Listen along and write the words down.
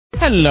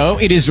Hello,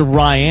 it is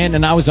Ryan,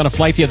 and I was on a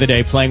flight the other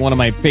day playing one of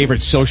my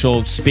favorite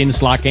social spin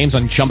slot games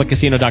on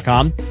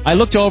ChumbaCasino.com. I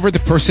looked over at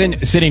the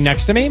person sitting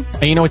next to me,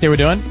 and you know what they were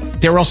doing?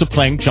 They were also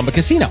playing Chumba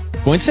Casino.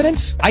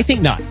 Coincidence? I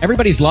think not.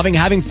 Everybody's loving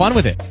having fun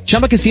with it.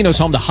 Chumba Casino is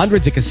home to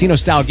hundreds of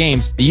casino-style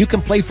games that you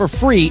can play for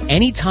free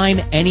anytime,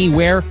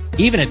 anywhere,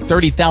 even at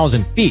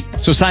 30,000 feet.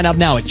 So sign up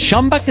now at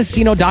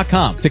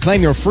ChumbaCasino.com to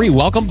claim your free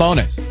welcome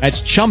bonus.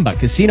 That's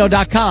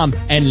ChumbaCasino.com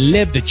and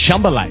live the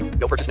Chumba life.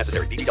 No purchase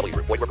necessary. VGW.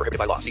 Void where prohibited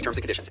by law. See terms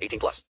and conditions.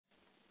 18+.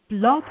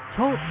 Blog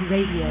Talk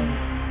Radio.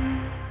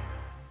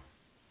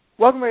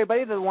 Welcome,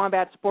 everybody, to the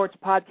Wombat Sports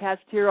Podcast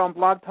here on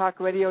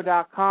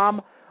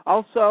blogtalkradio.com,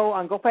 also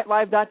on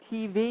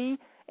GoFightLive.tv,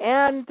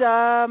 and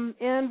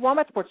in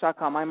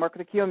WombatSports.com. I'm Mark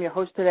Nicchio, your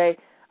host today.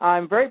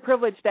 I'm very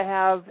privileged to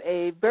have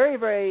a very,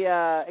 very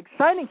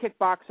exciting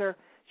kickboxer.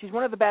 She's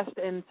one of the best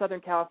in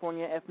Southern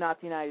California, if not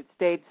the United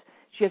States.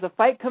 She has a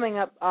fight coming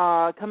up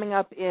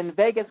in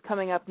Vegas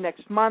coming up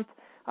next month.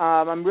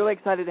 I'm really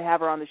excited to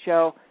have her on the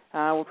show.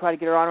 We'll try to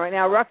get her on right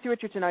now. Roxy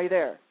Richardson, are you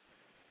there?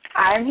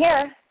 I'm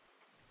here.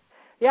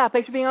 Yeah,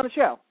 thanks for being on the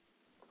show.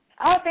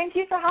 Oh, thank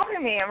you for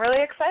having me. I'm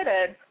really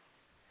excited.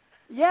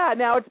 Yeah,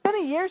 now it's been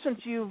a year since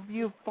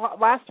you've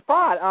last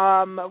fought.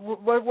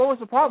 What was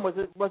the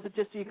problem? Was it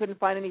just you couldn't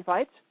find any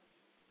fights?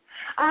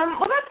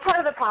 Well, that's part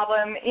of the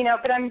problem,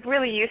 but I'm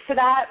really used to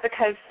that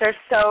because there's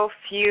so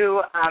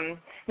few,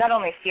 not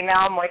only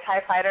female Muay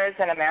Thai fighters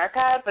in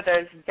America, but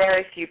there's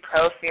very few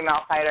pro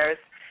female fighters.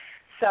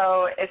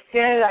 So as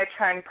soon as I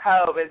turned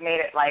pro, it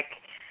made it like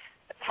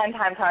 10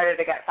 times harder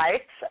to get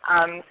fights.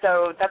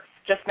 So that's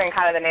just been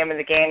kind of the name of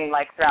the game,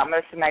 like throughout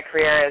most of my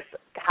career, is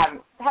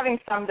having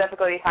some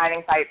difficulty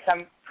finding fights. So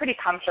I'm pretty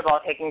comfortable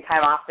taking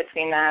time off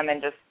between them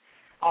and just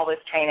always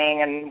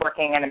training and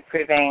working and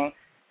improving.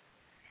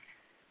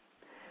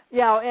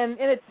 Yeah, and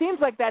it seems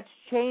like that's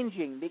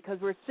changing because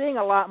we're seeing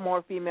a lot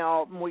more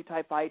female Muay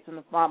Thai fights and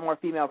a lot more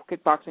female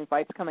kickboxing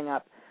fights coming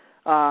up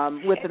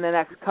within the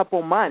next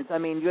couple months. I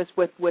mean, just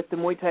with the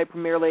Muay Thai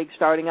Premier League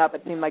starting up,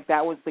 it seemed like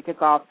that was the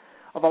kickoff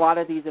of a lot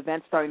of these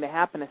events starting to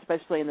happen,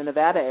 especially in the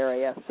Nevada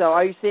area. So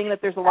are you seeing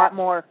that there's a lot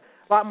more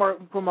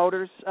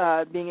promoters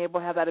being able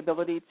to have that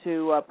ability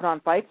to put on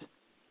fights?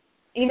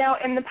 In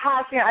the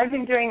past, I've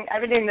been doing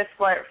this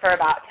sport for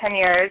about 10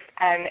 years,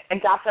 and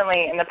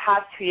definitely in the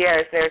past 2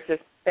 years, there's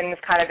been this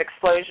kind of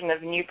explosion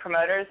of new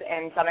promoters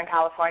in Southern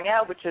California,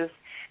 which is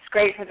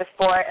great for the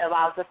sport. It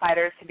allows the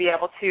fighters to be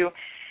able to,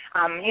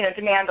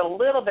 demand a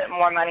little bit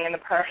more money in the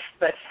purse,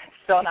 but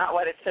still not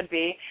what it should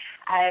be,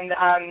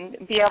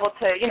 and be able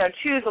to,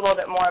 choose a little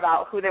bit more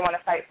about who they want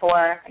to fight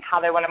for and how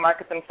they want to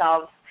market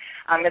themselves,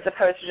 as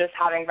opposed to just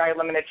having very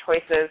limited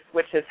choices,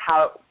 which is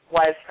how it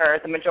was for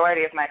the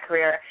majority of my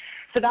career.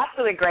 So that's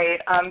really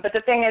great. But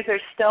the thing is,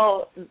 there's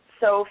still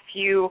so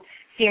few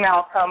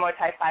female pro Muay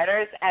Thai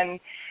fighters, and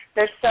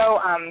there's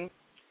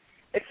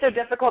it's so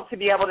difficult to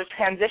be able to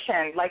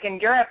transition. Like in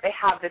Europe, they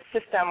have this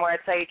system where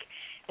it's like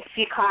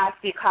C class,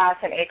 B class,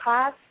 and A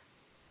class.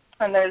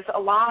 And there's a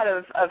lot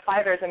of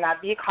fighters in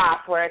that B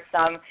class where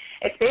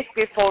it's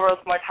basically full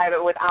roast Muay Thai,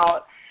 but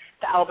without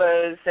the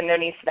elbows and no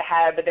knees to the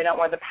head, but they don't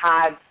wear the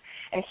pads.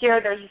 And here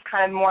there's just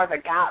kind of more of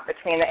a gap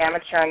between the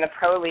amateur and the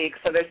pro league.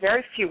 So there's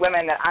very few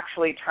women that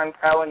actually turn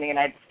pro in the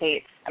United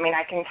States. I mean,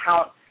 I can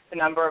count the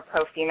number of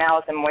pro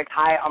females in Muay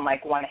Thai on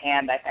like one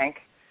hand, I think.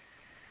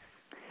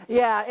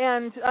 Yeah,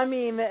 and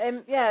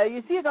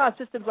you see a lot of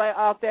systems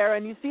out there,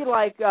 and you see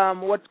like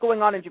what's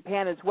going on in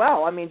Japan as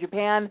well. I mean,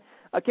 Japan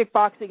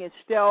kickboxing is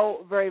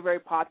still very, very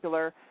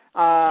popular,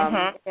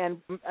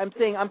 and I'm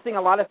seeing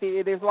a lot of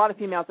there's a lot of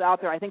females out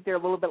there. I think they're a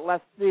little bit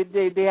less.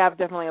 They have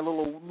definitely a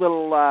little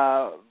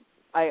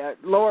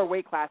lower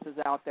weight classes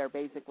out there,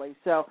 basically.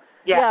 So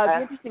yeah,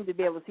 it's interesting to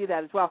be able to see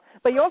that as well.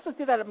 But you also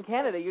see that in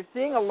Canada. You're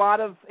seeing a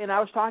lot of, and I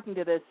was talking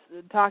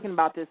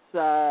about this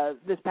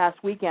this past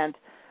weekend.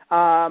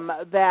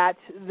 That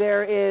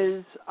there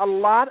is a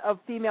lot of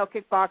female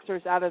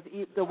kickboxers out of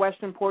the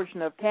western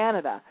portion of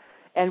Canada,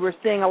 and we're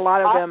seeing a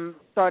lot of them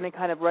starting to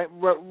kind of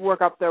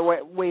work up their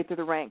way through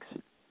the ranks.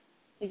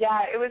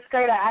 Yeah, it was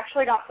great. I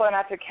actually got flown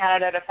out to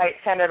Canada to fight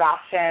Sandra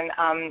Bastian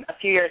a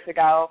few years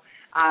ago.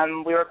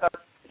 We were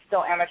both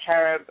still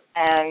amateur,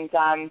 and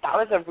that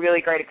was a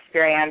really great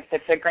experience.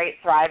 It's a great,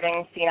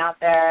 thriving scene out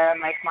there.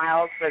 Mike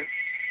Miles was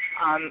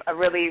a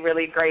really,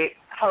 really great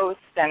host,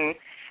 and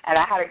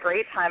I had a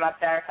great time up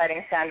there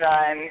fighting Sandra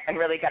and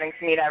really getting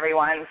to meet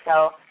everyone.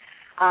 So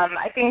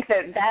I think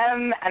that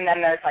them, and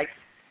then there's like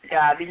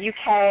the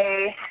UK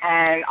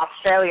and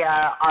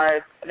Australia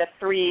are the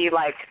three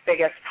like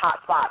biggest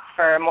hot spots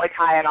for Muay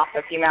Thai, and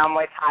also female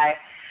Muay Thai.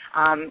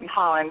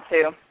 Holland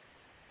too.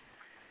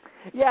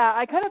 Yeah,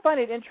 I kind of find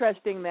it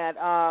interesting that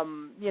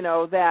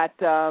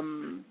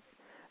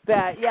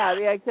like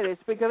I said,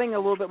 it's becoming a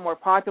little bit more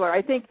popular.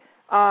 I think.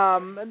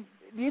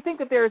 Do you think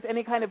that there's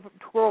any kind of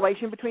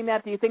correlation between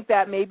that? Do you think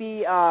that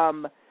maybe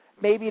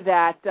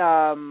that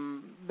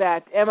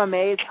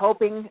MMA is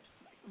helping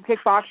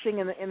kickboxing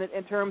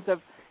in terms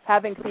of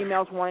having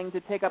females wanting to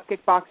take up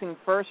kickboxing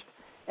first,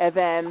 and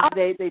then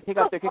they pick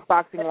up their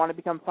kickboxing and want to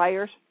become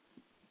fighters?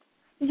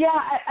 Yeah,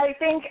 I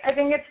think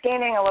it's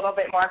gaining a little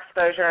bit more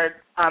exposure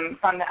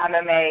from the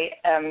MMA.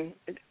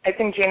 I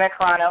think Gina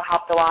Carano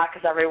helped a lot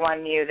because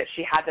everyone knew that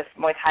she had this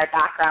Muay Thai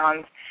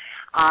background.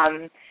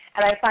 And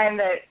I find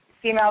that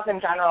females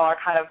in general are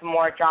kind of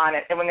more drawn.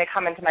 When they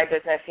come into my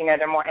business,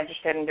 they're more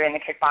interested in doing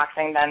the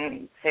kickboxing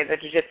than, say, the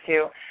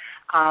jiu-jitsu.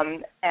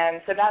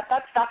 And so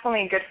that's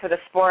definitely good for the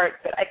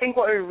sport. But I think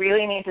what we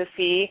really need to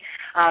see,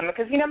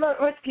 because,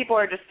 most people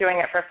are just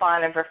doing it for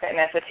fun and for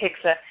fitness. It takes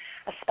a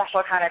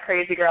special kind of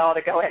crazy girl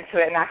to go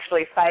into it and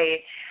actually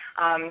fight.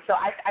 So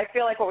I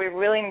feel like what we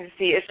really need to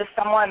see is just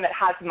someone that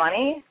has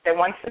money, that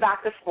wants to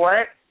back the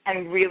sport,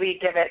 and really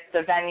give it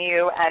the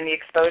venue and the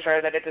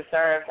exposure that it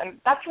deserves. And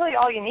that's really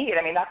all you need.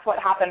 I mean, that's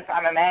what happened for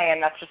MMA,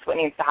 and that's just what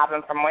needs to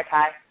happen for Muay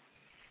Thai.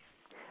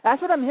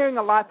 That's what I'm hearing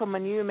a lot from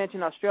when you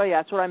mentioned Australia.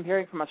 That's what I'm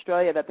hearing from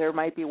Australia, that there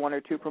might be one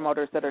or two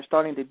promoters that are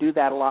starting to do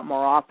that a lot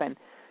more often.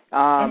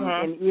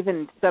 And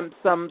even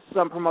some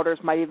promoters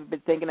might even be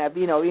thinking of,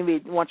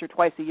 maybe once or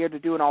twice a year to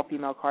do an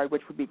all-female card,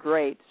 which would be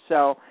great.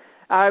 So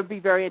I would be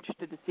very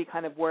interested to see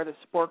kind of where the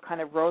sport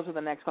kind of grows in the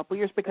next couple of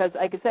years because,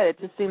 like I said, it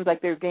just seems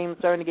like they're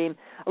starting to gain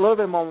a little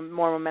bit more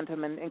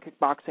momentum in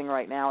kickboxing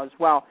right now as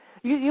well.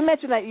 You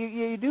mentioned that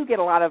you do get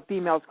a lot of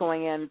females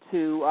going in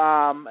to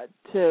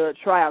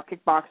try out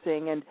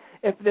kickboxing, and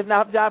if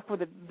not for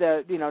the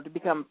to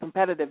become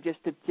competitive, just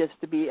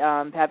to be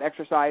to have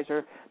exercise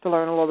or to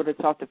learn a little bit of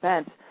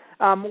self-defense.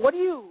 What do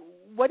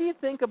you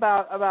think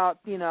about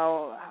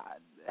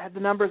the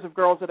numbers of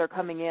girls that are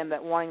coming in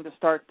that wanting to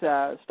start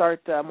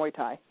Muay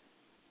Thai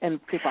and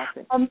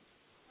kickboxing?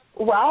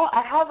 Well,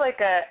 I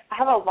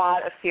have a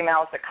lot of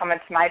females that come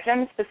into my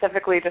gym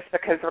specifically just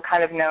because we're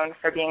kind of known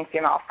for being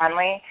female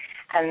friendly,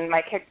 and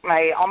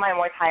all my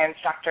Muay Thai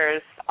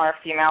instructors are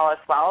female as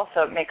well,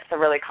 so it makes a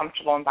really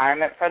comfortable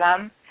environment for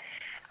them.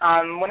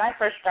 When I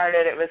first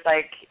started, it was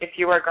like if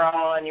you were a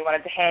girl and you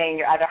wanted to hang,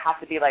 you either have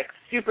to be like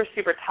super,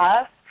 super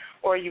tough,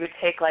 or you would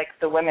take like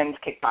the women's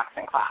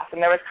kickboxing class, and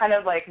there was kind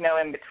of like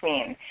no in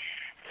between.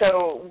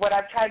 So what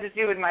I've tried to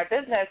do with my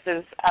business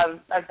is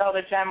I've built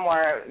a gym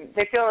where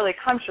they feel really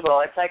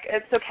comfortable. It's like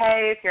it's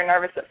okay if you're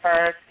nervous at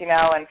first,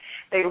 and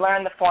they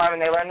learn the form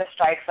and they learn the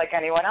strikes like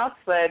anyone else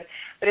would,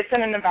 but it's in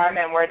an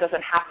environment where it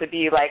doesn't have to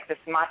be like this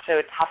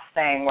macho tough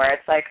thing where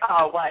it's like,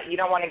 oh, what, you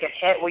don't want to get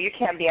hit? Well, you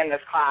can't be in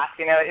this class.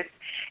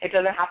 It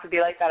doesn't have to be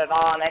like that at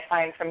all, and I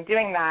find from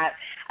doing that,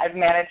 I've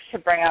managed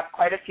to bring up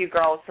quite a few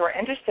girls who are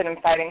interested in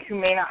fighting who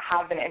may not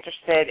have been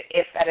interested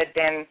if it had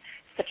been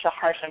such a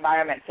harsh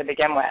environment to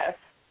begin with.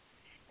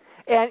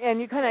 And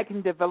you kind of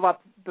can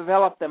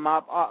develop them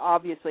up,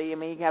 obviously. I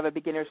mean, you can have a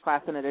beginner's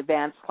class and an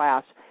advanced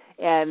class,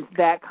 and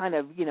that kind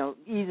of,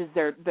 eases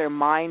their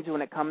minds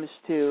when it comes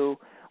to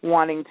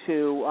wanting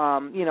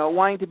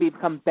to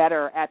become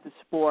better at the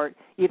sport,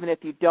 even if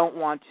you don't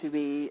want to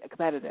be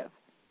competitive.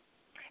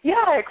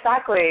 Yeah,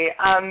 exactly.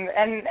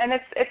 And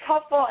it's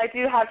helpful. I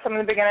do have some of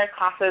the beginner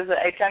classes.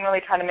 I generally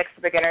try to mix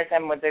the beginners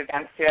in with the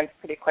advanced students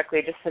pretty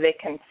quickly just so they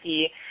can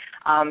see,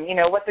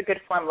 what the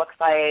good form looks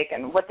like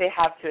and what they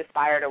have to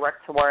aspire to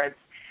work towards.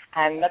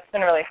 And that's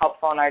been really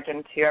helpful in our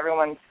gym, too.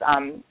 Everyone's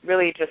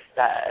really just,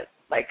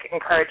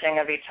 encouraging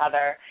of each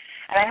other.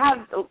 And I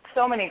have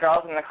so many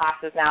girls in the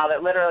classes now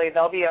that literally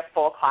there'll be a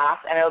full class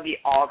and it'll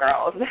be all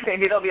girls.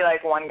 Maybe there'll be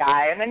like one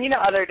guy. And then,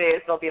 other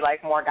days there'll be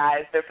like more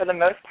guys. But for the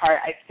most part,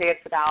 I'd say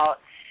it's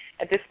about,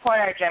 at this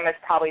point, our gym is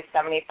probably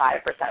 75%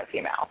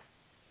 female.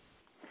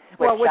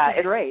 Which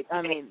is great.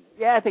 I mean,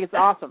 yeah, I think it's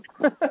awesome.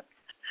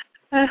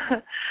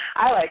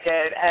 I like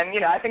it. And,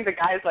 I think the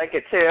guys like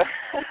it too.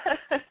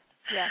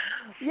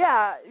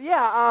 Yeah.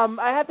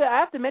 I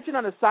have to mention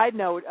on a side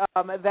note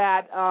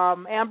that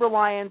Amber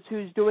Lyons,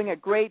 who's doing a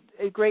great,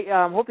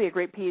 hopefully a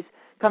great piece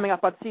coming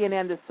up on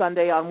CNN this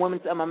Sunday on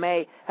women's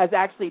MMA, has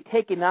actually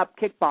taken up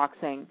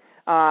kickboxing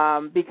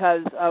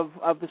because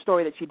of the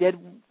story that she did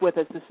with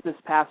us this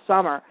past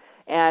summer.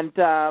 And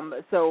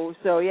so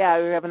we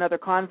have another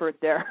convert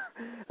there.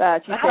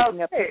 She's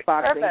taking up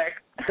kickboxing. Perfect.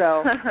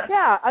 So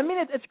yeah, I mean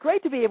it's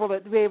great to be able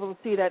to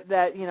see that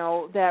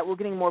that we're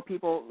getting more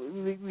people,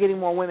 getting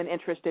more women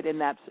interested in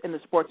the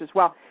sports as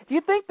well. Do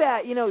you think that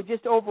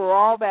just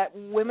overall that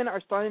women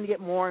are starting to get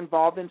more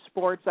involved in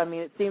sports? I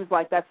mean, it seems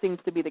like that seems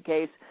to be the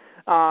case.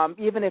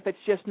 Even if it's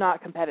just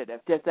not competitive,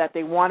 just that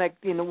they want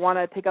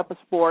to take up a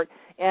sport,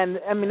 and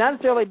I mean not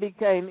necessarily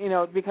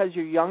because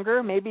you're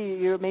younger, maybe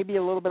you're a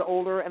little bit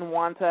older and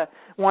want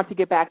to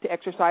get back to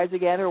exercise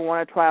again or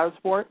want to try out a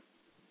sport.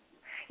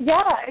 Yeah,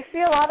 I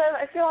see a lot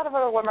of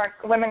other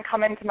women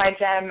come into my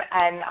gym,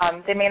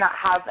 and they may not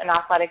have an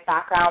athletic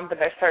background, but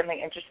they're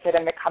certainly interested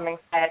in becoming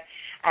fit,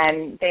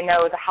 and they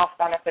know the health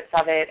benefits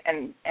of it,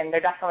 and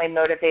they're definitely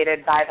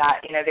motivated by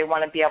that. They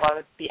want to be able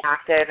to be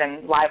active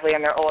and lively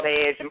in their old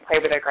age and play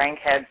with their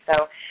grandkids.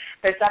 So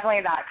there's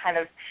definitely that kind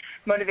of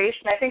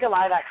motivation. I think a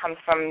lot of that comes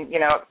from,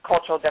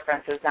 cultural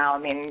differences now.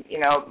 I mean,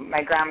 my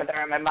grandmother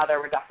and my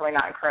mother were definitely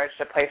not encouraged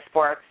to play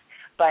sports,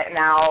 but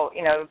now,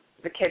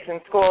 the kids in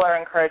school are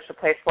encouraged to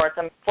play sports.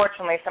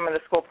 Unfortunately, some of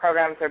the school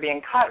programs are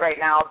being cut right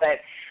now, but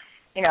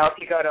if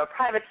you go to a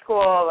private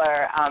school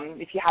or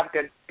if you have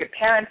good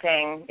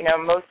parenting,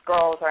 most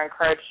girls are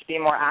encouraged to be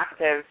more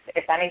active,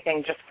 if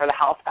anything, just for the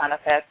health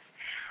benefits.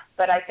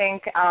 But I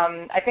think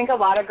a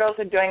lot of girls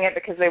are doing it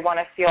because they want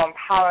to feel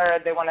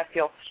empowered, they want to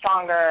feel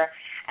stronger,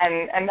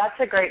 and that's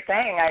a great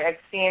thing. I've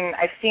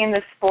seen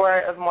the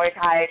sport of Muay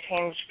Thai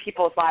change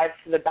people's lives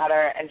for the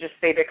better, and just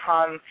they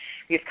become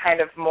these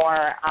kind of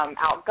more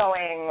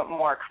outgoing,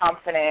 more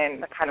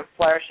confident, kind of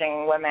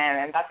flourishing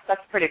women, and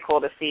that's pretty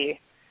cool to see.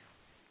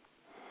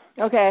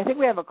 Okay, I think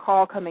we have a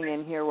call coming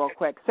in here real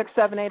quick.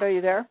 678, are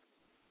you there?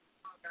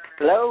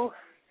 Hello?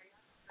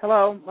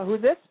 Hello,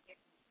 who's this?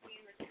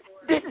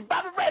 This is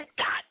Bobby Ray.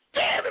 God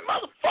damn it,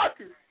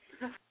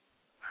 motherfucker!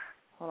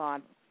 Hold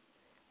on.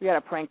 We got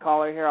a prank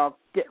caller here. I'll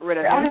get rid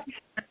of him.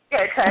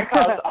 Yeah, prank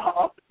calls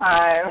all the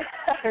time.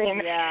 I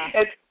mean, yeah.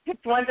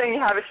 It's one thing you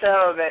have a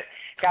show, but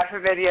God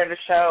forbid you have a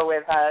show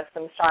with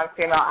some strong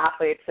female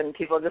athletes and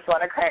people just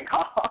want to crank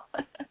call.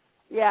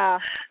 Yeah.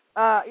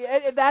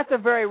 That's a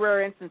very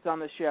rare instance on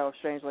the show,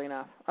 strangely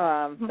enough.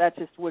 That's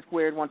just what's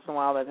weird once in a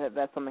while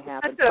that something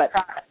happens.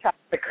 That's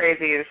the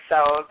crazies,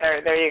 so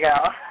there you go.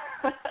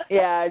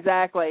 Yeah,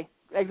 exactly.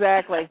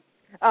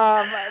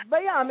 But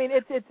yeah, I mean,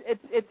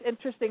 it's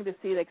interesting to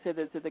see, like I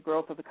said, the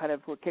growth of the kind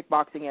of what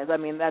kickboxing is. I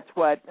mean, that's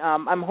what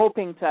I'm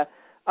hoping to.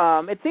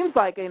 It seems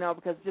like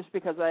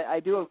because I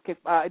do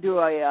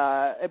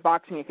a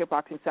boxing and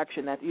kickboxing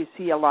section, that you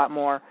see a lot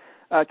more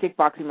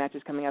kickboxing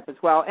matches coming up as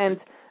well, and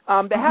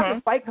they have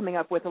a fight coming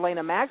up with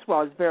Elena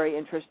Maxwell is very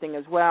interesting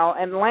as well.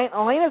 And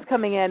Elena's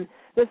coming in.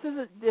 This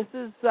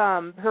is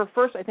her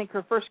first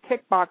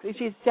kickboxing.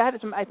 She's had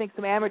some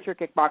amateur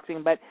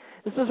kickboxing, but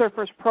this is her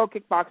first pro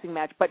kickboxing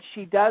match. But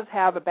she does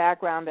have a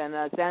background in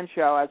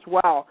Zansho as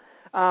well.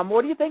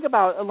 What do you think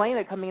about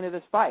Elena coming into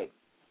this fight?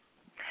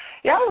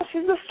 Yeah, well,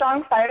 she's a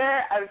strong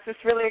fighter. I was just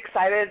really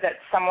excited that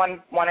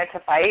someone wanted to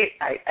fight.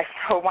 I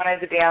so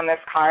wanted to be on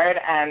this card,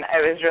 and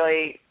it was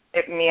really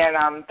me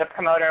and the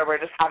promoter were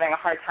just having a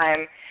hard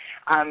time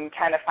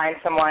trying to find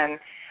someone.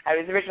 I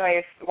was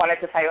originally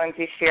wanted to fight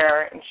Lindsay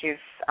Shear, and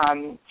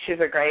she's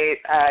a great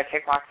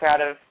kickboxer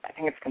out of, I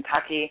think it's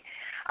Kentucky.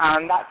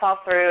 That fell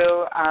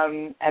through,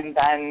 and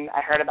then I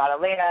heard about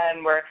Elena,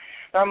 and we're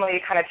normally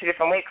kind of two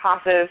different weight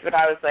classes, but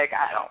I was like,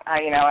 I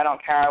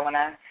don't care.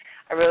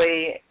 I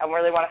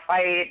really want to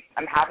fight.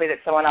 I'm happy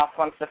that someone else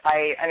wants to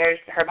fight. I know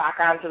her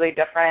background's really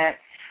different,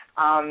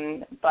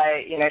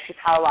 but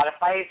she's had a lot of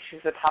fights.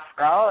 She's a tough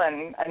girl,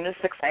 and I'm just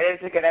excited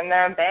to get in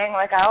there and bang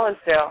like I always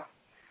do.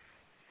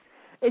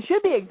 It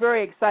should be a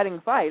very exciting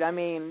fight. I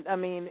mean,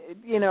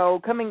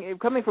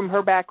 coming from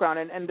her background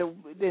and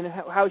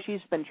how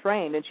she's been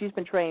trained, and she's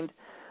been trained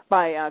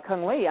by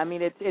Kung Lee. I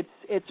mean,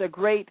 it's a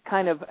great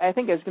kind of. I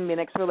think there's going to be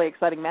a really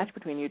exciting match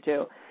between you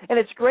two, and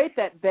it's great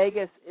that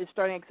Vegas is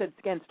starting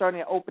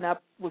to open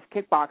up with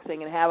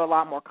kickboxing and have a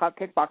lot more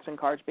kickboxing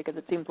cards, because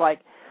it seems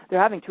like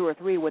they're having 2 or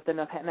 3 within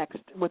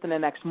the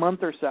next month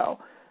or so.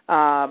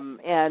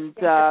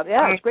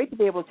 It's great to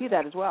be able to see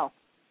that as well.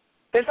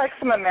 There's like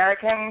some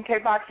American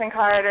kickboxing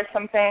card or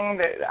something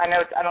that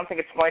I don't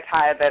think it's Muay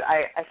Thai, but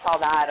I saw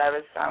that. I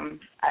was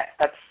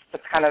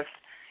that's kind of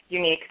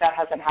unique. That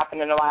hasn't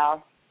happened in a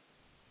while.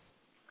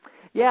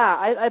 Yeah,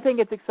 I think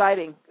it's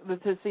exciting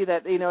to see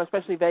that,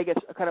 especially Vegas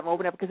kind of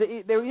open up, because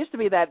there used to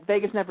be that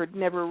Vegas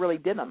never really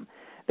did them.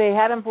 They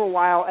had them for a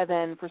while, and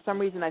then for some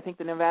reason I think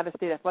the Nevada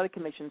State Athletic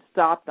Commission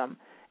stopped them.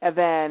 And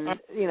then,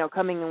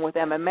 coming in with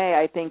MMA,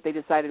 I think they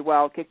decided,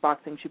 well,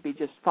 kickboxing should be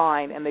just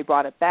fine, and they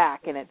brought it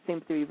back, and it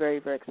seems to be very,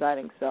 very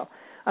exciting. So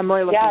I'm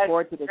really looking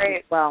forward to this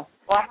as well.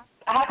 Well,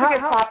 I have to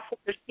give props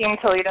to Team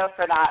Toledo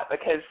for that,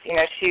 because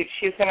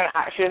she's an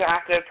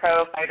active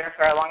pro fighter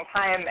for a long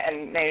time,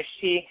 and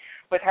she,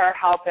 with her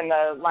help in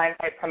the Line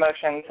Fight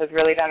Promotions, has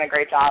really done a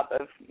great job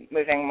of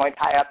moving Muay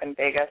Thai up in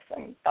Vegas,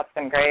 and that's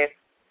been great.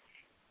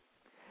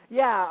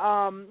 Yeah,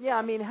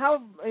 I mean, how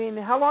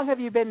long have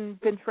you been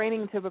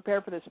training to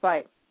prepare for this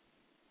fight?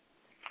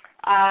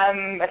 I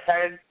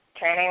started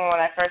training when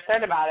I first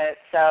heard about it,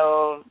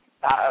 so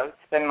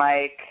it's been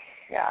like,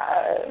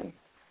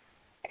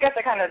 I guess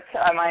I kind of put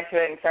my mind to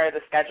it and started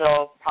the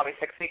schedule probably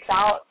 6 weeks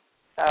out.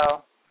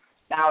 So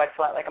now it's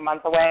like a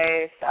month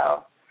away,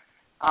 so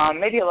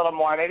maybe a little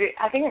more. Maybe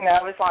I think it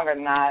was longer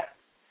than that,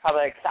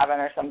 probably like 7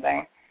 or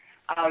something.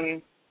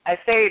 I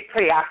stay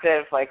pretty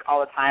active like all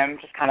the time,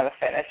 just kind of a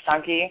fitness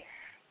junkie.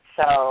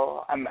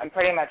 So I'm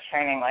pretty much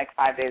training like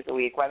 5 days a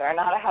week, whether or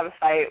not I have a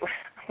fight,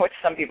 which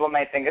some people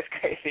might think is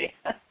crazy.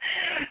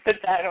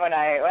 But then when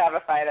I have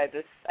a fight, I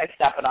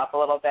step it up a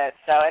little bit.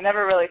 So it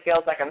never really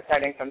feels like I'm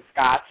starting from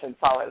scratch. It's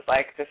always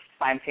like just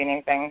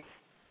fine-tuning things.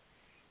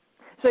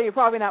 So you're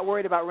probably not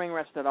worried about ring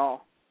rust at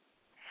all?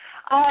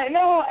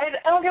 No, I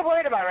don't get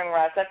worried about ring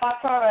rust. I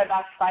fought some of my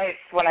best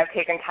fights when I've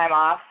taken time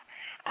off.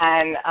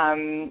 And,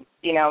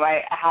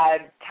 I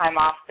had time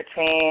off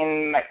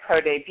between my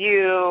pro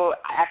debut.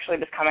 I actually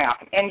was coming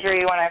off an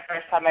injury when I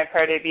first had my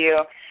pro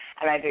debut,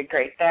 and I did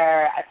great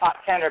there. I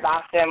fought Sandra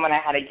Baston when I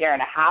had a year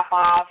and a half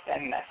off,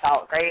 and I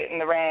felt great in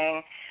the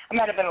ring. I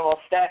might have been a little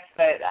stiff,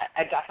 but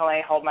I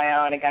definitely hold my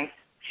own against,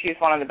 she's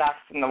one of the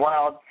best in the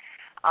world.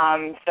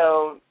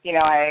 So, you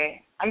know,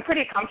 I'm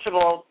pretty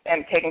comfortable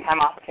in taking time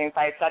off between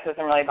fights. That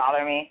doesn't really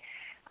bother me.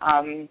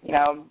 You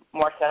know,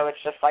 more so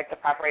it's just like the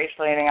preparation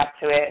leading up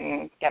to it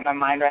and get my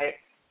mind right.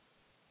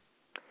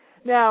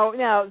 Now,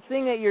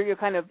 seeing that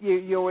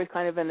you're always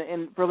kind of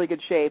in really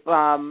good shape.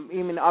 I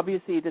mean,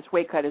 obviously this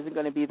weight cut isn't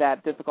going to be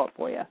that difficult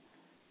for you.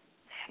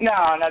 No,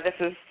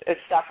 it's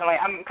definitely.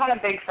 I'm kind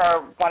of big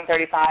for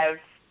 135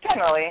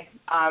 generally.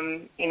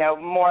 You know,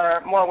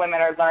 more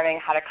women are learning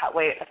how to cut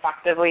weight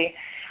effectively.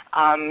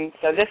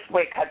 So this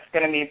weight cut's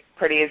going to be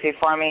pretty easy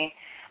for me.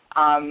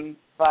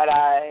 But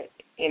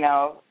you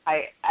know,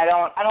 I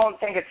don't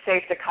think it's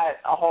safe to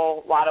cut a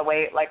whole lot of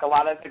weight like a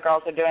lot of the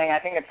girls are doing. I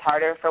think it's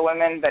harder for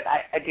women, but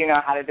I do know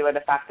how to do it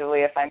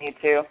effectively if I need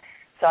to.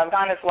 So I've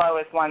gone as low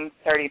as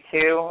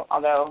 132,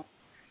 although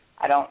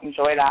I don't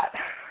enjoy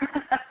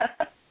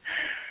that.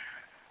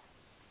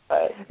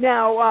 But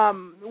now,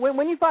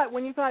 when you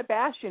fought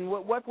Bastion,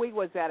 what weight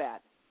was that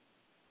at?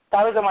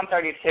 That was a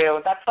 132.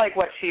 That's like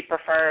what she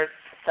prefers.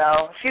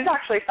 So she's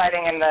actually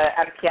fighting in the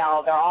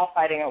MPL. They're all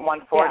fighting at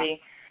 140. Yeah.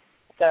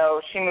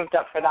 So she moved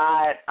up for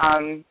that.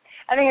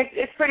 I think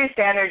it's pretty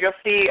standard. You'll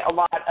see a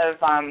lot of,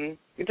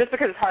 just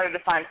because it's harder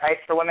to find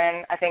fights for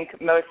women, I think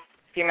most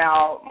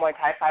female Muay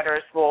Thai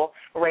fighters will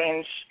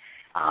range,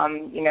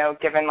 you know,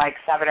 given like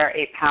 7 or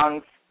 8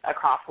 pounds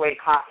across weight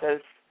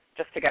classes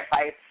just to get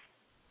fights.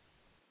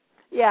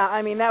 Yeah,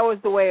 I mean, that was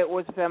the way it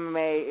was with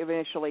MMA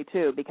initially,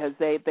 too, because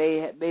they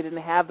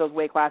didn't have those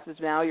weight classes.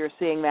 Now you're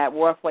seeing that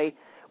roughly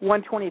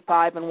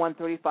 125 and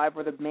 135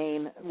 were the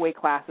main weight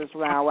classes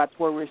now. That's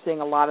where we're seeing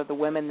a lot of the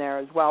women there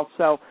as well.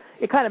 So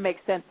it kind of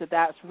makes sense that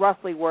that's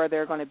roughly where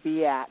they're going to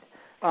be at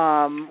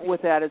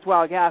with that as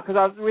well. Yeah,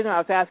 because the reason I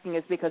was asking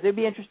is because it'd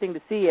be interesting to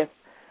see if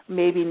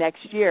maybe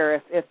next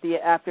year,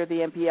 after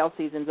the MPL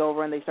season's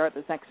over and they start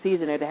this next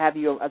season, to have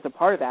you as a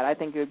part of that. I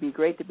think it would be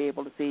great to be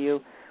able to see you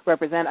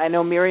represent. I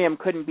know Miriam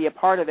couldn't be a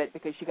part of it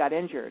because she got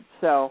injured,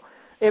 so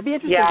it'd be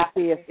interesting to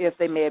see if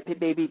they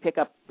maybe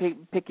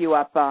pick you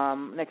up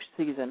next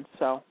season.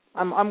 So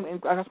I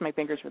cross my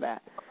fingers for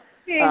that.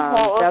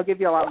 That'll give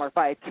you a lot more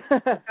fights.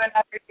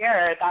 Another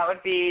year, that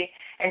would be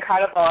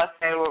incredible if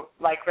they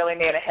really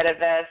made a hit of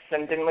this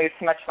and didn't lose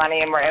too much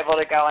money and were able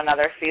to go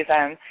another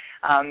season.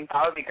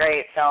 That would be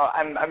great. So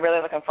I'm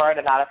really looking forward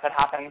to that if it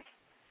happens.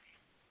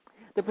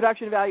 The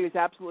production value is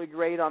absolutely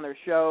great on their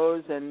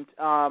shows, and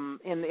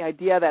the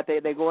idea that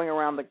they're going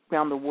around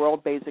the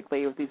world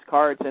basically with these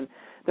cards, and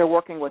they're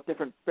working with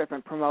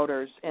different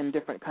promoters in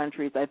different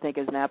countries, I think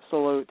is an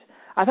absolute.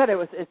 I thought it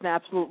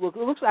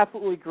looks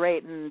absolutely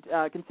great, and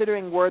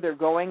considering where they're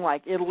going,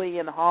 like Italy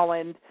and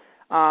Holland,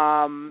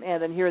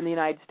 and then here in the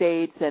United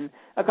States and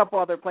a couple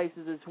other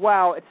places as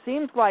well, it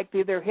seems like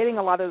they're hitting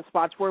a lot of the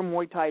spots where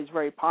Muay Thai is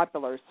very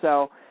popular.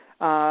 So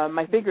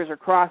my fingers are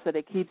crossed that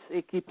it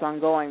keeps on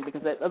going,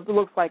 because it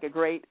looks like a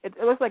great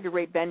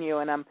venue,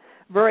 and I'm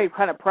very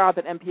kind of proud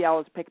that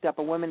MPL has picked up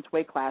a women's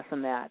weight class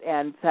in that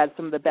and had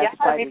some of the best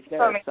fighters there.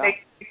 I mean,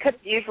 they could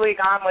have easily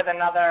gone with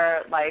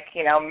another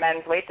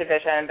men's weight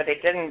division, but they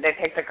didn't. They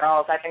picked the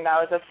girls. I think that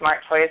was a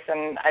smart choice,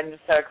 and I'm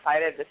just so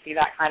excited to see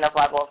that kind of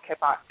level of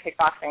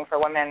kickboxing for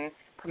women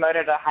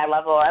promoted at a high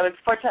level. I was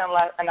fortunate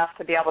enough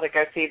to be able to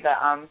go see the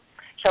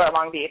show at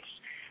Long Beach,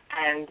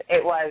 and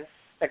it was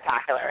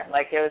spectacular. It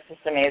was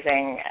just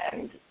amazing,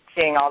 and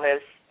seeing all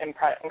those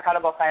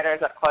incredible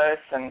fighters up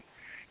close and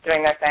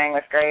doing their thing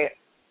was great.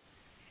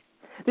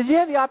 Did you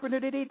have the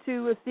opportunity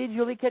to see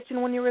Julie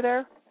Kitchen when you were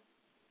there?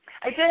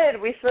 I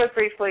did. We spoke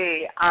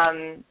briefly.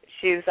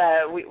 She's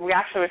we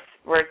actually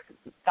were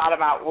thought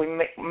about, we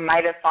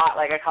might have fought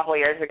a couple of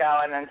years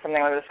ago, and then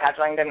something with the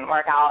scheduling didn't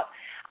work out.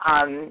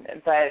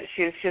 But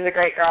she's a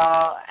great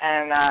girl,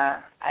 and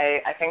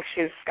I think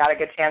she's got a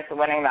good chance of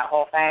winning that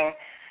whole thing.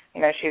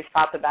 You know, she's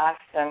fought the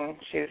best, and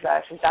she's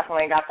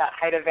definitely got that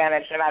height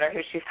advantage no matter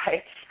who she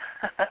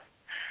fights.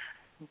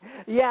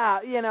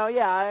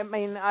 I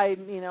mean,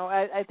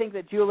 I think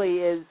that Julie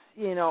is,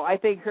 I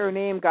think her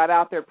name got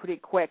out there pretty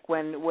quick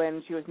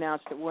when she was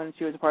announced, when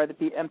she was a part of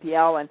the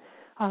MPL, and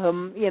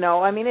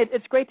I mean,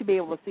 it's great to be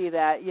able to see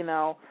that.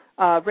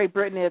 Great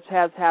Britain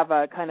has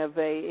a kind of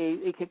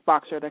a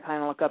kickboxer to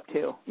kind of look up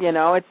to.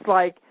 It's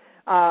like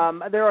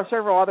there are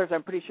several others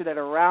I'm pretty sure that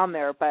are around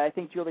there, but I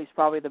think Julie's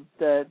probably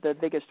the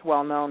biggest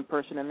well-known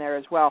person in there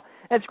as well.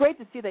 And it's great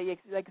to see that,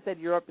 like I said,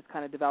 Europe is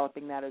kind of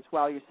developing that as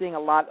well. You're seeing a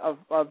lot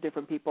of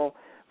different people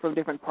from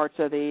different parts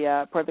of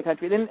the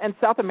country, and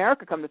South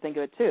America, come to think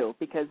of it too,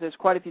 because there's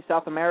quite a few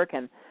South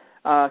American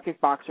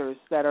kickboxers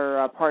that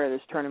are part of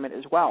this tournament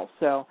as well.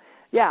 So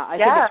I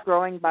think it's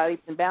growing by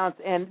leaps and bounds,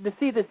 and to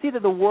see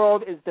that the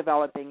world is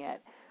developing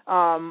it.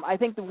 I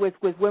think that with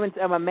women's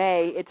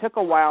MMA, it took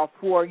a while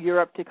for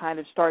Europe to kind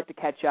of start to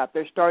catch up.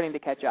 They're starting to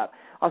catch up.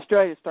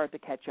 Australia start to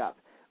catch up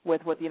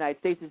with what the United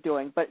States is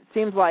doing. But it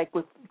seems like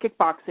with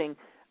kickboxing,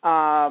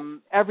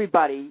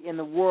 everybody in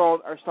the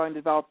world are starting to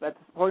develop at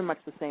pretty much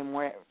the same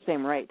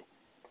rate.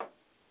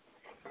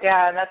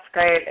 Yeah, and that's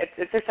great.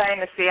 It's exciting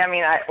to see. I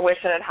mean, I wish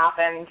it had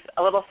happened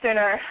a little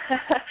sooner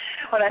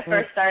when I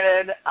first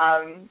started.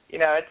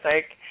 It's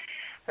like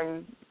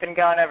I've been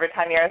going over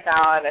 10 years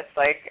now, and it's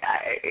like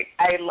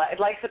I'd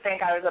like to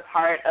think I was a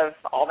part of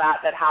all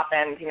that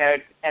happened,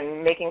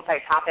 and making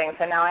fights happen.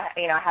 So now I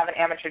have an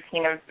amateur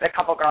team of a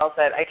couple girls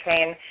that I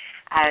train,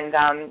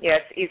 and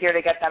it's easier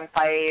to get them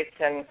fights,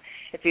 and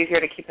it's easier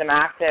to keep them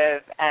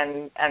active,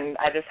 and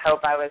I just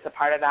hope I was a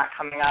part of that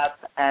coming up,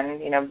 and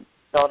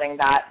building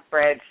that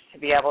bridge to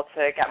be able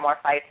to get more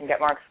fights and get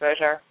more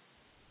exposure.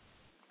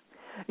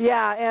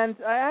 Yeah, and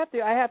I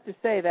have to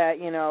say that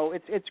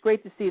it's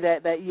great to see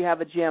that you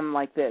have a gym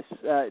like this,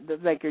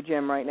 like your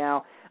gym right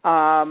now.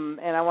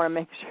 And I want to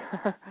make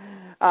sure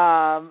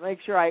I'm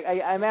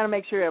going to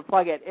make sure to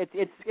plug it.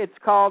 It's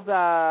called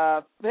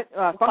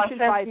Function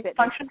 5 Fitness.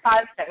 Function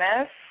 5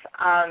 Fitness.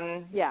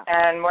 Yeah.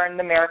 And we're in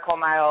the Miracle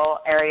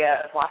Mile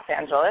area of Los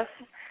Angeles.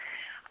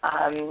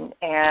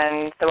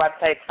 And the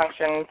website's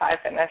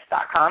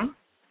function5fitness.com.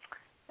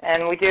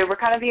 And we're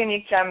kind of a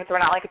unique gym, so we're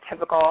not like a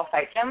typical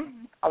fight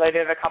gym. Although I do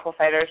have a couple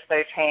fighters that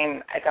I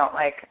train, I don't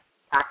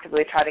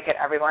actively try to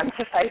get everyone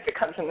to fight that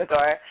comes in the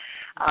door.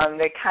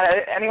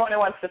 Anyone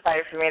who wants to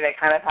fight for me, they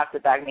kind of have to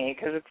beg me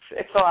because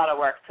it's a lot of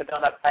work to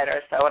build up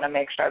fighters. So I want to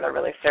make sure they're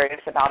really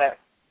serious about it.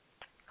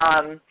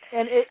 And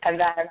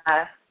then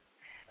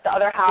the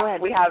other half,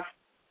 we have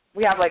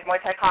like Muay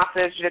Thai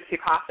classes,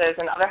 Jiu-Jitsu classes,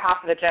 and the other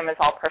half of the gym is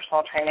all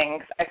personal training.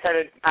 I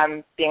started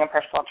being a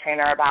personal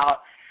trainer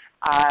about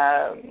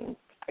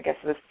I guess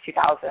it was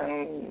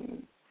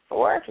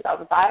 2004,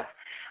 2005.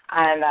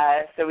 And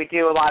so we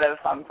do a lot of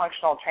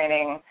functional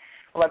training,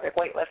 Olympic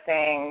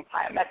weightlifting,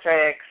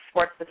 plyometrics,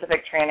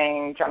 sports-specific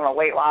training, general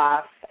weight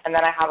loss. And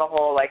then I have a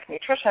whole,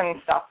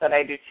 nutrition stuff that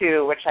I do,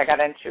 too, which I got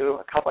into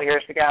a couple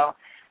years ago.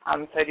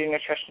 So I do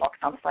nutritional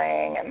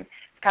counseling, and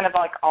it's kind of,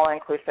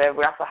 all-inclusive.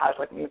 We also have,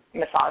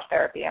 massage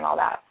therapy and all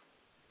that.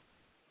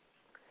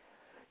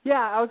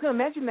 Yeah, I was going to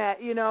mention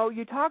that.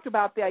 You talked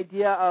about the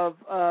idea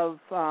of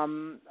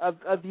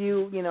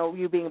you,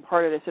 you being a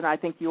part of this, and I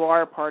think you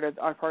are a part of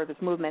this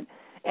movement.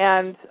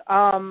 And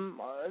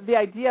the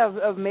idea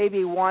of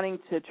maybe wanting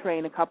to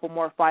train a couple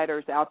more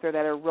fighters out there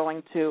that are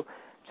willing to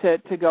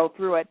go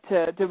through it,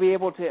 to be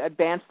able to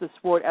advance the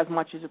sport as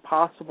much as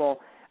possible.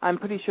 I'm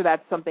pretty sure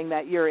that's something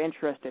that you're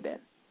interested in.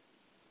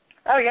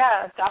 Oh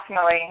yeah,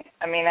 definitely.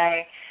 I mean,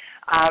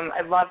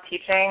 I love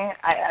teaching.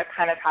 I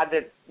kind of had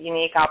the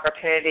unique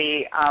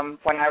opportunity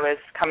when I was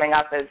coming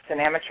up as an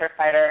amateur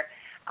fighter.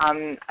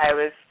 I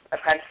was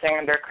apprenticing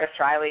under Chris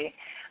Riley,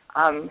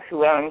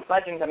 who owns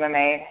Legends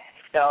MMA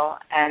still,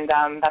 and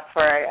that's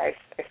where I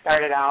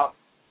started out.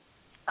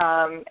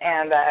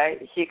 And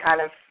he kind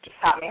of just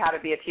taught me how to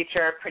be a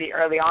teacher pretty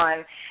early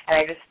on, and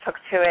I just took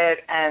to it,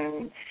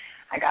 and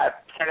I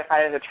got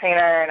certified as a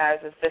trainer, and I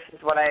was just, this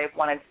is what I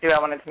wanted to do. I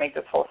wanted to make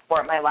this whole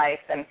sport my life,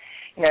 and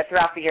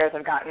throughout the years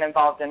I've gotten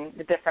involved in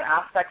the different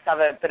aspects of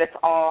it, but it's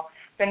all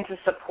been to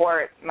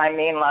support my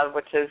main love,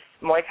 which is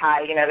Muay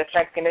Thai. The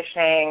strength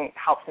conditioning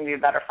helps me be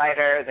a better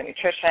fighter. The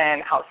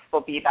nutrition helps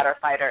people be better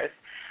fighters.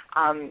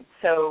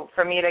 So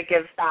for me to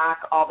give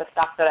back all the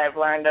stuff that I've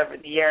learned over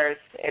the years,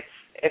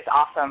 it's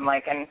awesome.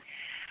 And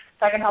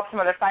if I can help some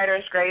other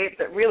fighters, great.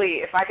 But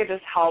really, if I could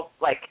just help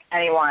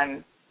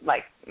anyone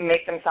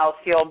make themselves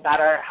feel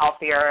better,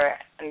 healthier,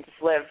 and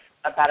just live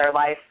a better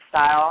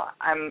lifestyle,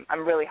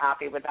 I'm really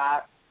happy with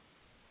that.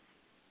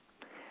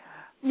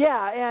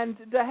 Yeah, and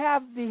to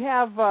have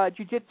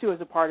jiu-jitsu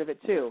as a part of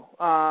it too.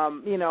 Why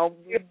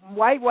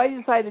did you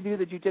decide to do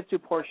the jiu-jitsu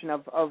portion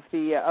of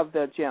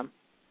the gym?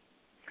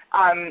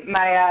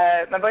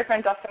 My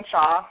boyfriend Dustin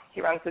Shaw,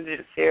 he runs the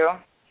jiu-jitsu.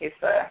 He's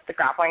the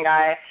grappling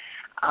guy.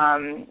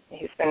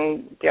 He's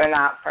been doing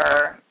that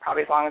for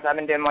probably as long as I've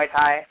been doing Muay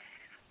Thai.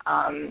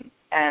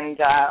 And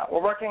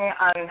we're working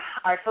on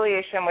our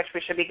affiliation, which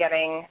we should be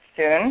getting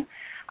soon,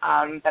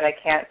 but I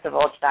can't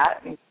divulge that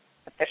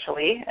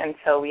officially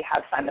until we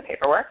have signed the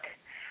paperwork.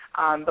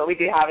 But we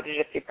do have a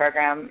jiu-jitsu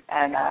program,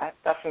 and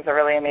Dustin's a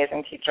really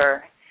amazing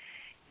teacher.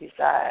 He's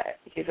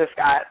just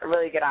got a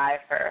really good eye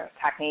for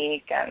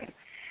technique and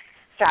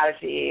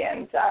strategy,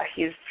 and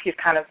he's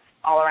kind of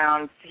all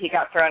around. He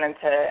got thrown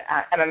into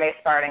MMA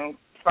sparring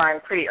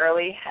pretty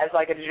early as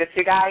a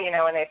jiu-jitsu guy.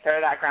 When they throw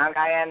that ground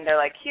guy in, they're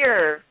like,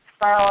 here,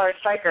 spar all our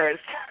strikers.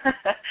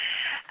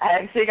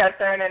 And so he got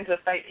thrown into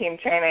fight team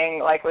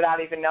training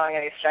without even knowing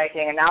any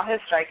striking, and now his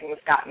striking has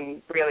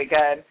gotten really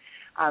good.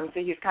 So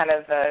he's kind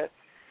of a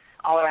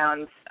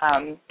all-around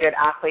good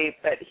athlete,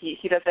 but he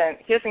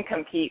doesn't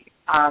compete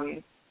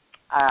on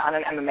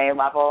an MMA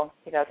level.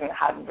 He doesn't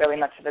have really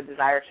much of a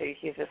desire to.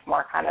 He's just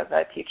more kind of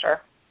a teacher.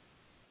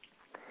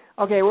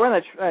 Okay, we're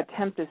going to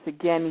attempt this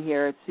again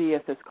here and see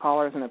if this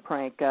caller isn't a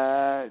prank.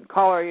 Caller,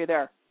 are you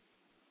there?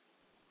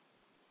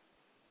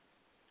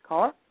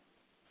 Caller?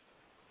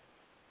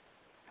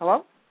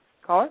 Hello?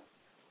 Caller?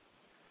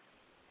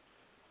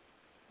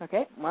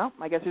 Okay, well,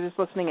 I guess you're just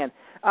listening in.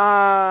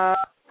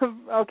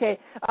 Okay.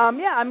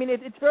 Yeah, I mean,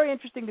 it's very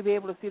interesting to be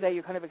able to see that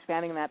you're kind of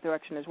expanding in that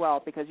direction as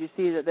well, because you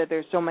see that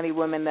there's so many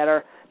women that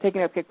are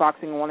taking up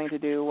kickboxing and wanting to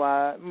do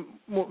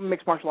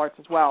mixed martial arts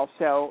as well.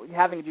 So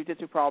having a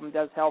jiu-jitsu problem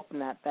does help in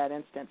that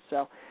instance.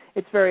 So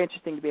it's very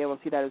interesting to be able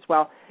to see that as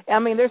well. I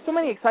mean, there's so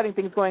many exciting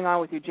things going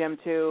on with your gym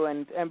too,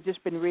 and I've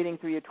just been reading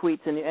through your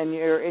tweets and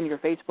your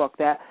Facebook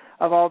that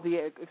of all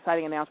the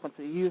exciting announcements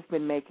that you've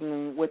been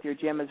making with your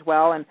gym as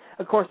well, and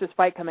of course this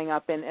fight coming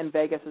up in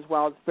Vegas as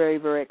well. It's very,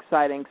 very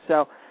exciting.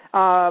 So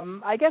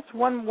I guess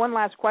one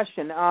last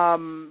question. I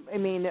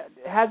mean,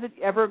 has it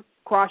ever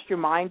crossed your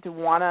mind to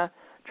want to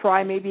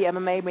try maybe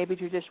MMA, maybe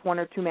to just 1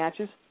 or 2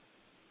 matches?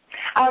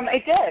 I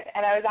did,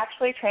 and I was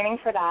actually training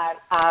for that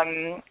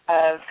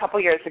a couple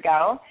years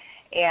ago,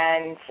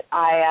 and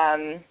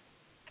I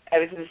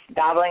was just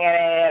dabbling in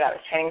it. I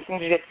was training some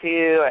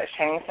jiu-jitsu, I was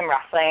training some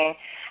wrestling,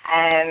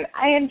 and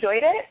I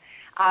enjoyed it,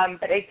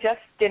 but I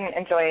just didn't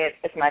enjoy it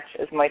as much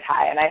as Muay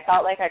Thai, and I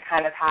felt like I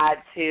kind of had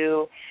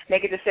to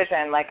make a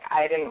decision. Like,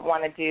 I didn't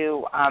want to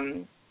do,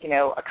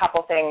 a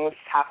couple things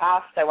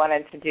half-assed. I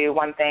wanted to do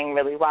one thing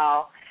really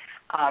well,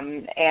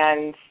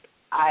 and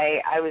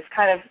I was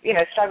kind of,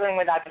 struggling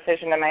with that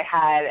decision in my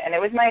head, and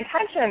it was my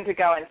intention to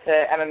go into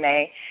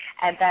MMA,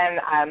 and then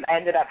I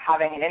ended up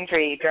having an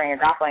injury during a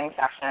grappling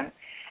session,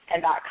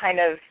 and that kind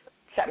of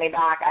set me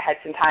back. I had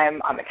some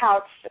time on the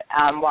couch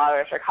while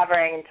I was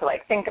recovering to,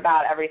 think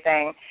about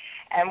everything,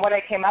 and what I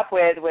came up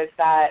with was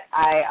that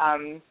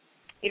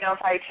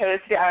if I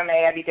chose to do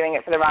MMA, I'd be doing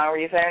it for the wrong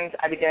reasons.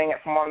 I'd be doing it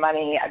for more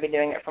money. I'd be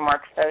doing it for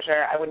more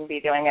exposure. I wouldn't be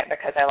doing it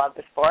because I love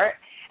the sport.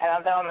 And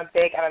although I'm a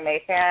big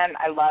MMA fan,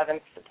 I love and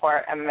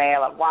support MMA.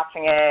 I love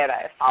watching it.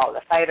 I follow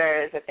the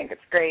fighters. I think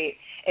it's great.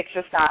 It's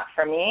just not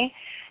for me.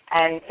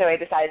 And so I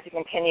decided to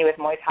continue with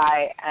Muay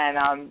Thai,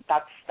 and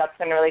that's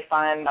been really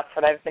fun. That's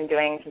what I've been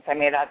doing since I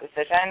made that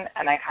decision.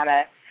 And I kind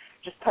of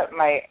just put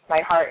my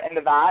heart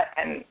into that.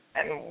 And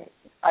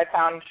I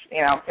found,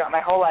 throughout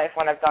my whole life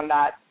when I've done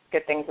that,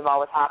 good things have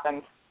always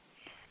happened.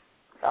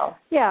 So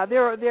yeah,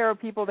 there are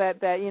people that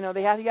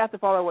you have to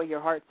follow what your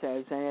heart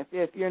says, and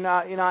if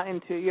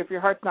your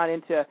heart's not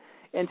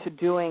into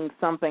doing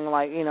something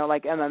like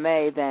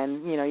MMA,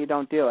 then you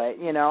don't do it.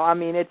 I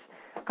mean, it's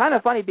kind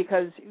of funny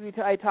because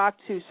I talked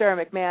to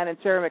Sarah McMahon, and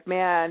Sarah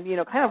McMahon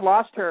kind of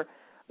lost her.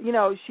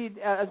 She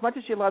as much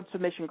as she loved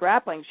submission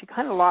grappling, she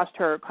kind of lost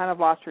her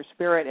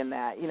spirit in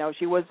that.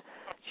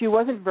 She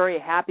wasn't very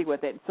happy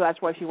with it, so that's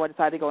why she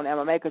decided to go in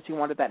MMA, because she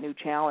wanted that new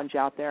challenge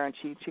out there, and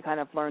she kind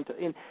of learned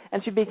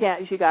and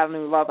she got a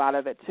new love out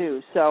of it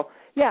too. So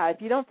yeah, if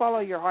you don't follow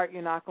your heart,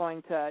 you're not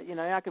going to you're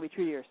not going to be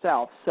true to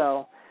yourself.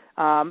 So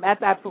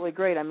that's absolutely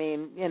great. I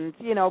mean, and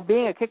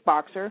being a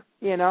kickboxer,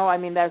 I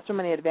mean, there's so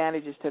many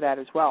advantages to that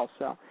as well.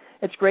 So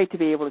it's great to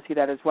be able to see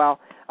that as well.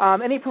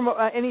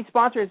 Any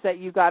sponsors that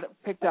you got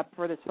picked up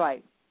for this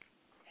fight?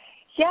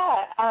 Yeah,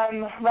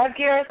 Rev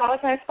Gear is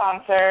always my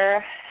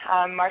sponsor.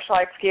 Martial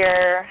arts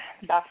gear,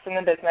 best in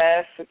the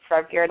business. It's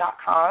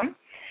RevGear.com.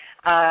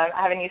 I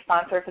have a new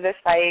sponsor for this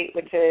fight,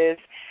 which is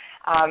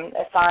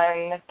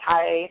Asan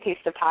Thai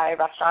Taste of Thai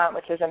restaurant,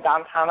 which is in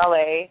downtown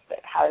LA.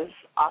 That has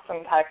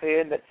awesome Thai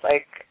food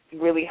that's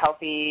really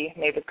healthy,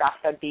 made with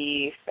grass-fed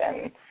beef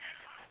and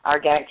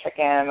organic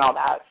chicken and all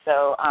that.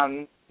 So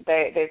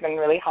they've been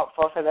really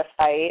helpful for this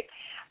fight.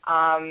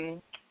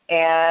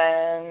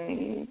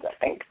 And I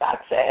think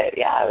that's it.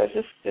 Yeah, it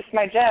was just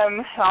my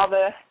gym, all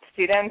the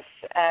students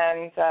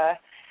and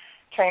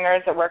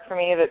trainers that work for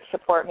me, that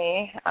support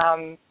me.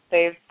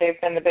 They've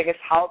been the biggest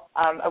help.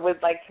 I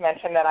would like to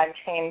mention that I'm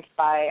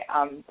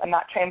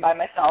not trained by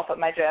myself at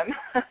my gym.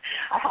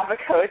 I have a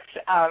coach,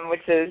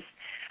 which is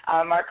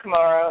Mark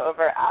Komoro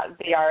over at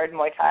The Yard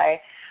Muay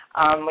Thai,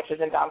 which is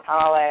in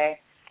downtown LA.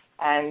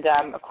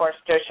 And, of course,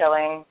 Joe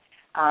Schilling,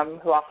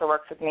 who also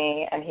works with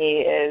me, and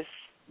he is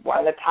one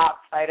of the top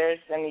fighters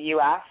in the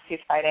U.S. He's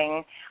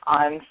fighting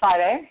on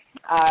Friday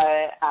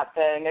at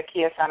the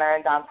Nokia Center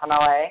in downtown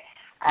LA,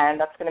 and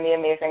that's going to be an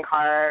amazing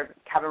card.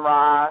 Kevin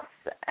Ross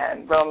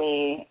and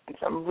Romy, and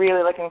so I'm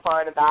really looking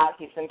forward to that.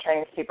 He's been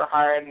training super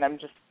hard, and I'm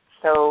just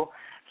so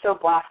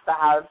blessed to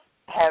have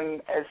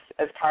him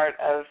as part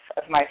of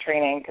my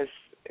training, because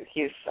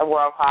he's a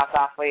world-class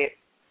athlete.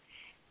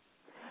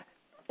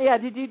 Yeah,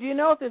 do you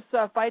know if this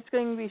fight's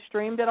going to be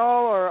streamed at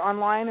all or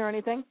online or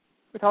anything?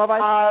 Or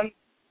televised?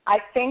 I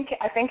think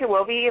it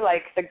will be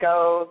the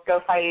Go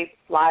Fight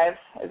Live.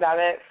 Is that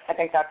it? I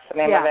think that's the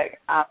name of it.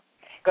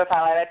 Go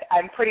Fight Live.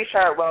 I'm pretty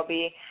sure it will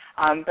be,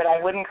 but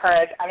I would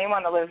encourage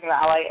anyone that lives in the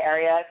LA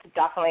area to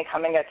definitely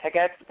come and get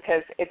tickets,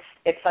 because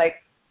it's like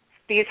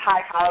these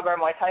high caliber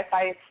Muay Thai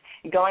fights.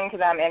 Going to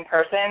them in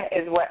person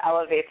is what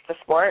elevates the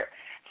sport.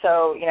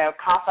 So,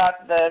 cough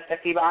up the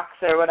 $50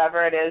 or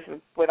whatever it is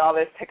with all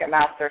those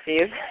Ticketmaster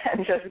fees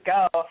and just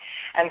go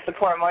and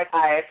support Muay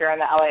Thai if you're in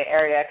the LA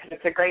area, because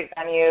it's a great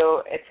venue.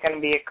 It's going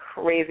to be a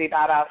crazy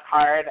badass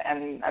card,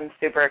 and I'm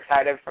super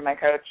excited for my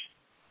coach.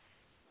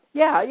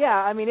 Yeah.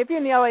 I mean, if you're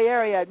in the LA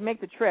area,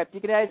 make the trip. You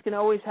guys can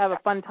always have a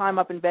fun time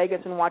up in Vegas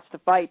and watch the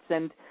fights.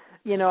 And,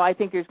 I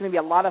think there's going to be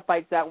a lot of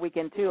fights that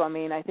weekend, too. I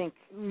mean, I think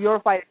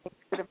your fight is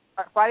it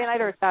Friday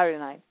night or Saturday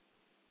night?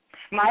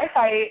 My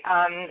fight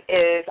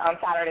is on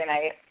Saturday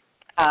night,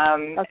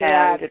 and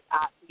it's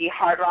at the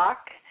Hard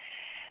Rock,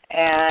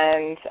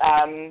 and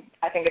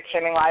I think it's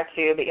streaming live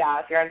too. But yeah,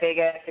 if you're in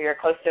Vegas or you're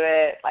close to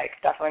it,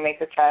 definitely make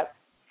the trip.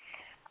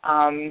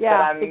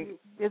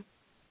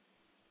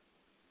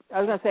 I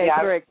was going to say, Yeah,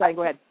 it's very exciting.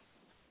 Go ahead.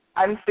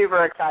 I'm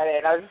super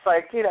excited. I was just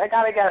like, dude, I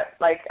gotta go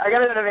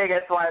to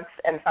Vegas once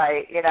and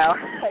fight, you know.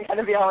 I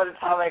gotta be able to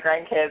tell my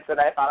grandkids that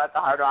I fought at the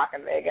Hard Rock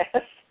in Vegas.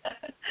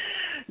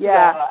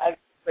 Yeah. So, it's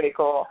pretty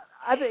cool.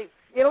 I think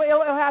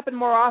it'll happen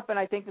more often.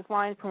 I think this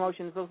Lions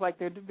promotions looks like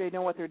they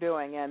know what they're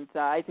doing, and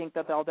I think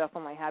that they'll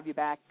definitely have you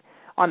back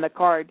on the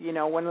card, you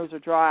know, win, lose, or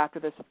draw after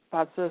this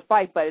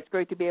fight, but it's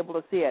great to be able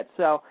to see it.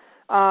 So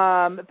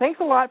thanks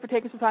a lot for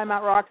taking some time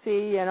out,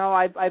 Roxy. You know,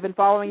 I've been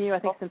following you, I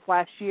think, since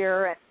last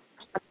year on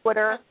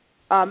Twitter.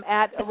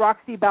 At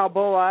Roxy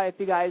Balboa, if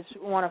you guys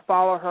want to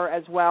follow her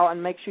as well,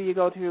 and make sure you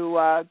go to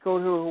her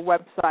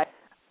website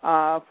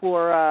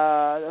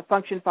for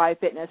Function 5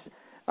 Fitness.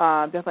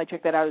 Definitely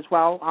check that out as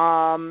well.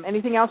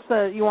 Anything else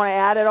you want to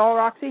add at all,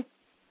 Roxy?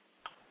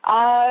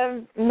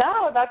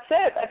 No, that's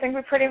it. I think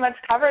we pretty much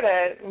covered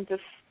it. And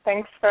just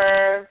thanks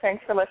for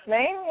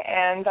listening,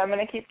 and I'm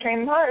going to keep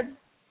training hard.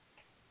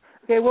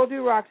 Okay, we'll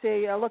do,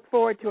 Roxy. I look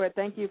forward to it.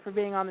 Thank you for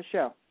being on the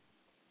show.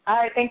 All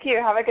right, thank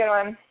you. Have a good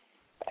one.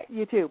 Bye.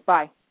 You too.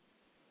 Bye.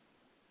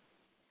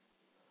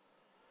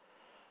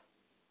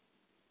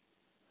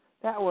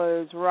 That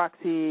was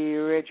Roxy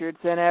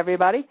Richardson,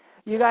 everybody.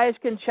 You guys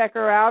can check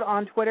her out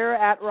on Twitter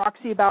at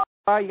Roxy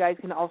Balboa. You guys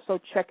can also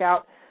check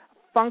out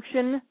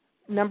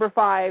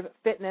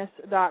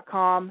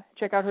function5fitness.com.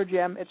 Check out her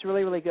gym. It's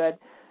really, really good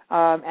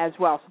as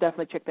well. So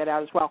definitely check that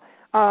out as well.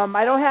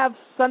 I don't have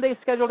Sunday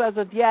scheduled as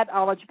of yet.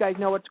 I'll let you guys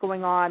know what's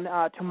going on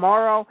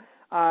tomorrow.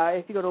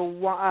 If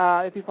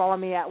you follow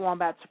me at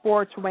Wombat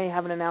Sports, we may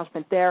have an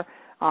announcement there.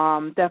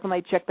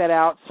 Definitely check that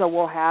out. So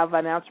we'll have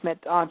an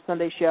announcement on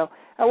Sunday's show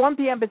at 1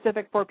 p.m.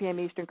 Pacific, 4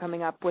 p.m. Eastern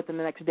coming up within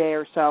the next day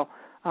or so.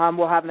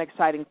 We'll have an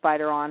exciting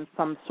fighter on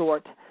some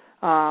sort.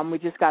 We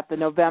just got the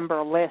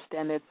November list,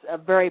 and it's a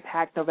very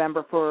packed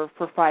November for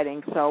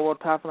fighting, so we'll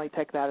definitely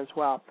take that as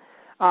well.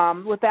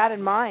 With that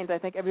in mind, I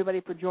thank everybody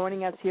for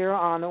joining us here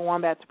on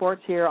Wombat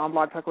Sports, here on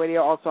Blog Talk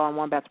Radio, also on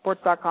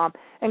WombatSports.com,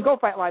 and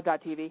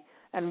GoFightLive.tv.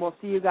 And we'll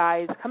see you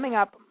guys coming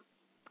up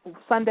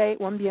Sunday,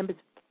 1 p.m.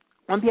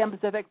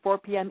 Pacific, 4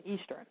 p.m.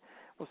 Eastern.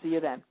 We'll see you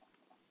then.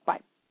 Bye.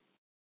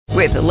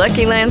 With the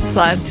Lucky Land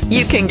Slots,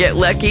 you can get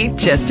lucky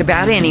just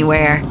about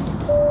anywhere.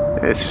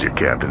 This is your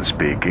captain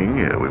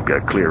speaking. We've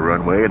got clear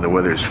runway and the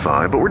weather's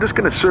fine, but we're just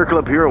going to circle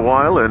up here a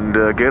while and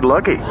get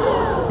lucky.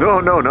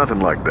 No, nothing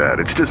like that.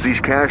 It's just these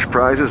cash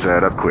prizes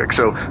add up quick.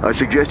 So I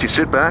suggest you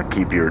sit back,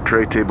 keep your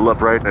tray table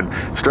upright, and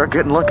start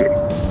getting lucky.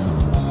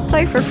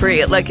 Play for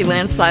free at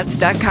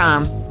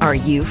LuckyLandSlots.com. Are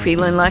you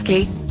feeling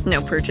lucky?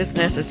 No purchase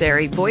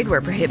necessary. Void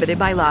where prohibited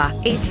by law.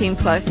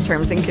 18+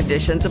 terms and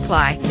conditions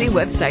apply. See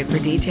website for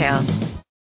details.